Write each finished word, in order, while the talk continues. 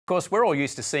Of course, we're all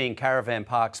used to seeing caravan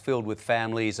parks filled with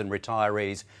families and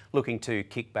retirees looking to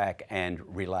kick back and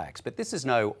relax. But this is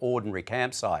no ordinary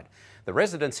campsite. The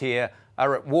residents here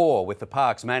are at war with the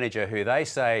park's manager, who they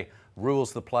say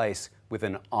rules the place with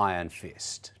an iron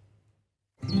fist.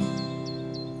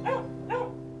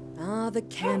 The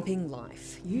camping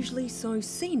life, usually so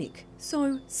scenic,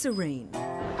 so serene.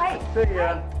 Hey!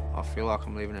 I feel like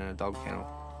I'm living in a dog kennel.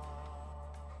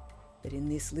 But in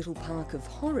this little park of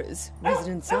horrors,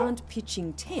 residents aren't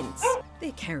pitching tents,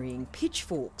 they're carrying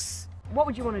pitchforks. What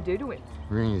would you want to do to him?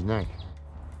 Wring his neck.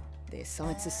 Their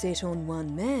sights are set on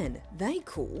one man they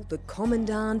call the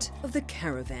commandant of the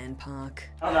caravan park.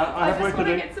 I have work to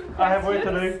do. I have work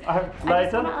to do. I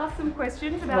just want to ask some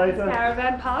questions about this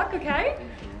caravan park, okay?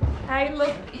 Hey,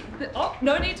 look, oh,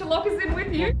 no need to lock us in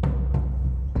with you.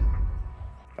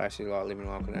 Basically like living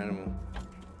like an animal.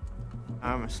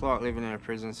 It's like living in a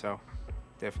prison cell,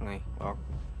 definitely. Like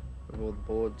with all the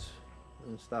boards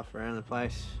and stuff around the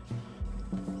place.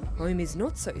 Home is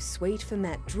not so sweet for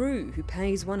Matt Drew, who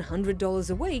pays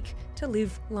 $100 a week to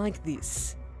live like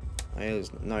this.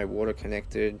 There's no water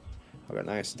connected. I've got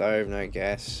no stove, no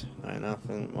gas, no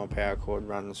nothing. My power cord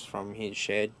runs from his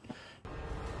shed.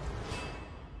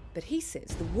 But he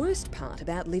says the worst part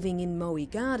about living in Moe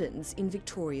Gardens in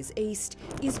Victoria's East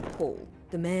is Paul,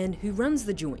 the man who runs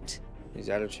the joint. His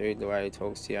attitude, the way he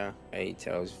talks to you, he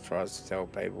tries to tell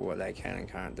people what they can and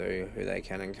can't do, who they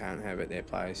can and can't have at their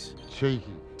place. Cheeky.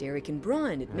 Derek and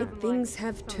Brian admit things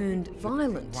have turned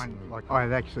violent.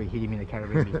 I've actually hit him in the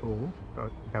caravan before. I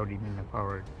belted him in the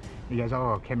forehead. He goes,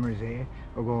 "Oh, camera's there."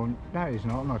 I've gone, "No, it's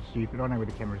not. I'm not stupid. I know where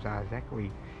the cameras are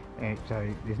exactly. And so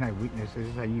there's no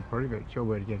witnesses, so you prove it. It's your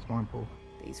word against mine, Paul."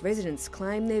 These residents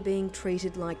claim they're being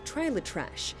treated like trailer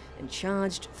trash and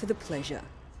charged for the pleasure.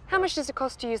 How much does it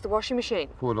cost to use the washing machine?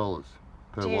 $4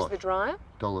 per To wash. use the dryer?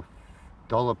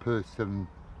 Dollar per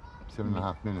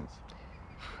 7.5 minutes.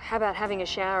 How about having a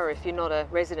shower if you're not a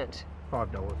resident?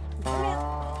 $5.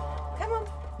 Come on.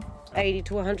 $80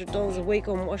 to $100 a week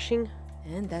on washing.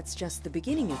 And that's just the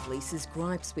beginning of Lisa's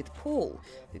gripes with Paul.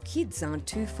 The kids aren't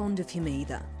too fond of him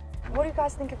either. What do you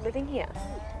guys think of living here?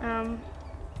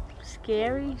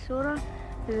 Scary, sort of,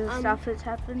 because of the stuff that's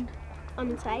happened.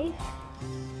 Unsafe.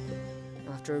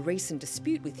 After a recent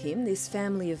dispute with him, this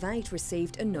family of 8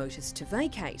 received a notice to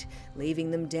vacate, leaving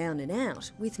them down and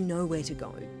out with nowhere to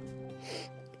go.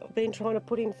 I've been trying to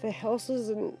put in for houses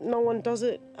and no one does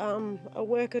it. A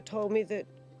worker told me that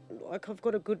I've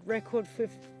got a good record for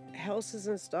houses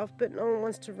and stuff, but no one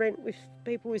wants to rent with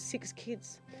people with 6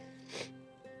 kids.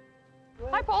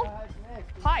 Hi, Paul.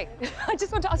 Hi. I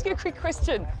just want to ask you a quick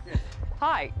question.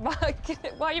 Hi.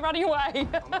 Why are you running away?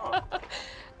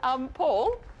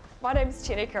 Paul, my name's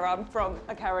Chinika. I'm from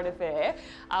A Current Affair,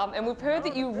 and we've heard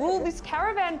that you rule this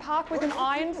caravan park with an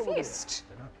iron fist.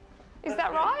 Is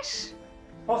that right?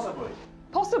 Possibly.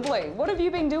 Possibly. What have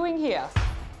you been doing here?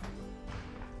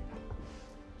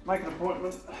 Make an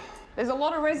appointment. There's a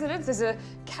lot of residents. There's a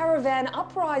caravan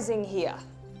uprising here.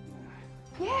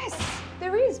 Yes,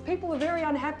 there is. People are very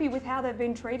unhappy with how they've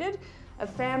been treated. A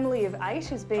family of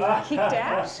 8 is being kicked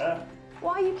out.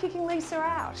 Why are you kicking Lisa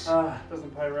out?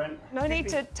 Doesn't pay rent. No need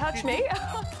to touch me.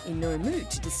 In no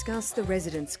mood to discuss the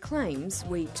residents' claims,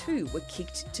 we too were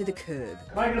kicked to the curb.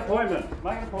 Make an appointment.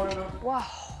 Make an appointment. Wow,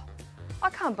 I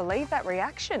can't believe that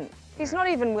reaction. He's not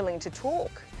even willing to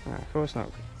talk. No, of course not.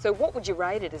 So what would you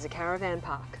rate it as a caravan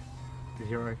park?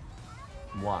 0.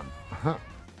 1.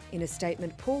 In a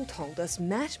statement, Paul told us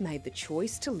Matt made the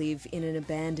choice to live in an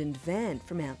abandoned van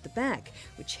from out the back,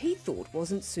 which he thought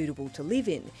wasn't suitable to live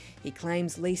in. He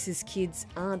claims Lisa's kids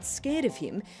aren't scared of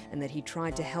him and that he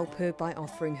tried to help her by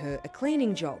offering her a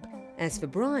cleaning job. As for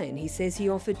Brian, he says he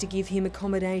offered to give him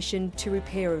accommodation to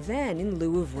repair a van in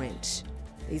lieu of rent.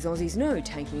 These Aussies know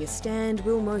taking a stand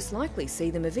will most likely see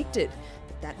them evicted,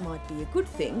 but that might be a good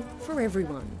thing for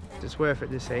everyone. It's worth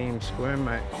it to see him squirm,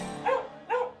 mate.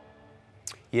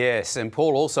 Yes, and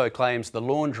Paul also claims the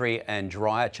laundry and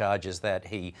dryer charges that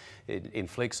he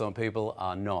inflicts on people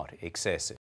are not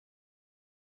excessive.